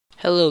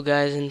Hello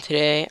guys, and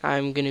today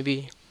I'm going to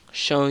be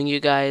showing you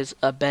guys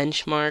a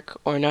benchmark,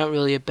 or not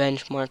really a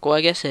benchmark, well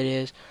I guess it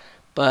is,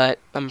 but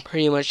I'm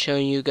pretty much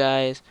showing you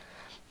guys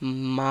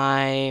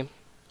my,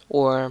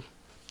 or,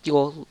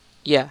 well,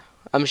 yeah,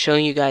 I'm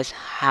showing you guys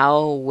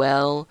how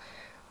well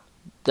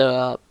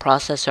the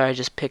processor I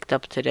just picked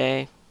up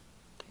today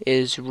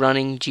is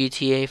running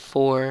GTA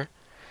 4.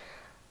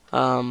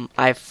 I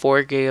have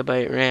 4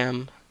 GB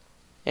RAM,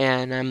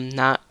 and I'm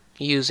not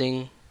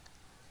using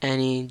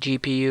any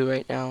GPU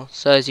right now.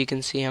 So as you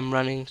can see, I'm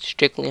running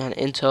strictly on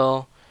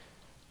Intel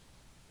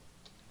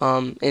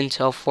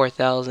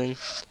 4000,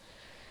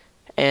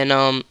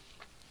 and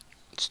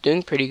it's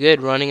doing pretty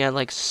good, running at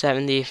like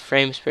 70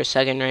 frames per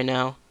second right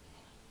now.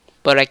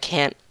 But I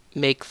can't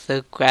make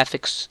the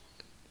graphics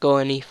go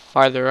any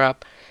farther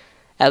up,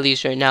 at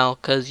least right now,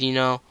 because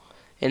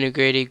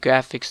integrated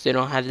graphics, they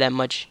don't have that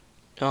much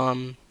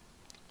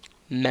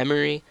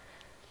memory,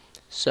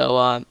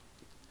 so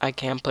I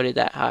can't put it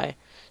that high.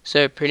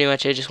 So pretty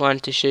much I just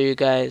wanted to show you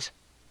guys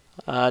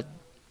uh,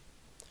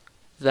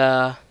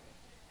 the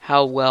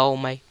how well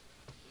my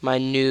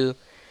new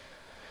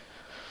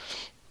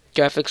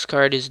graphics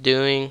card is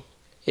doing.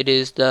 It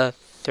is the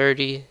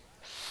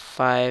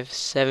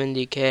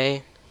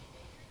 3570K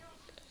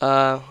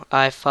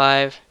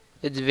i5.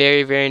 It's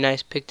very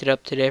nice. Picked it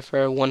up today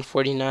for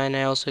 $149.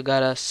 I also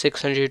got a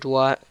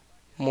 600-watt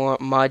more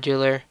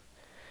modular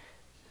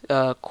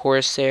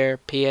Corsair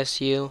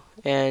PSU.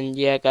 And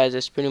yeah guys,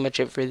 that's pretty much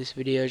it for this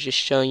video. Just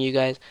showing you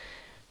guys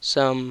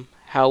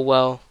how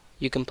well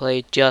you can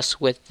play just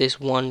with this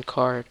one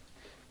card,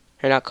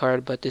 or not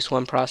card, but this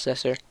one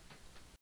processor.